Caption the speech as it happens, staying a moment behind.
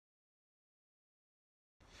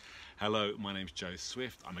Hello, my name's Joe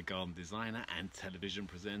Swift. I'm a garden designer and television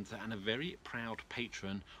presenter and a very proud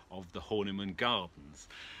patron of the Horniman Gardens.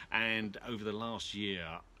 And over the last year,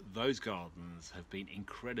 those gardens have been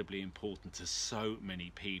incredibly important to so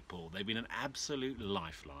many people. They've been an absolute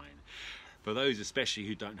lifeline. For those especially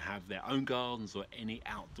who don't have their own gardens or any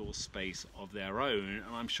outdoor space of their own,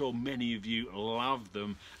 and I'm sure many of you love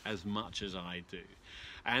them as much as I do.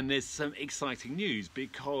 And there's some exciting news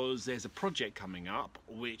because there's a project coming up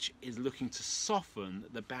which is looking to soften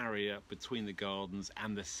the barrier between the gardens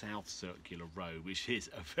and the South Circular Road, which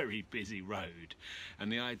is a very busy road.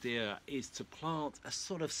 And the idea is to plant a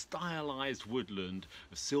sort of stylized woodland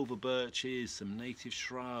of silver birches, some native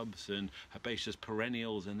shrubs and herbaceous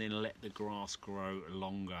perennials, and then let the grass grow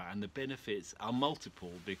longer. And the benefits are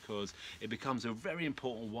multiple because it becomes a very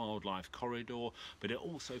important wildlife corridor, but it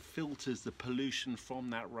also filters the pollution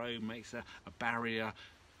from that road, makes a barrier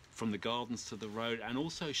from the gardens to the road, and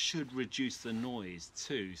also should reduce the noise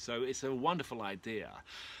too. So it's a wonderful idea,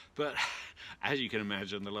 but as you can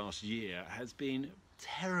imagine, the last year has been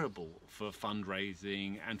terrible for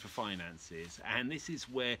fundraising and for finances, and this is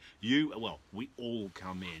where we all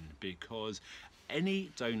come in, because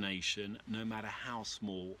any donation, no matter how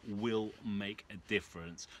small, will make a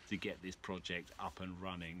difference to get this project up and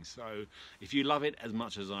running. So if you love it as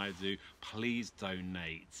much as I do, please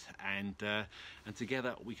donate, and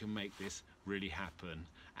together we can make this really happen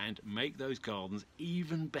and make those gardens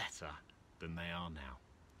even better than they are now.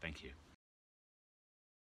 Thank you.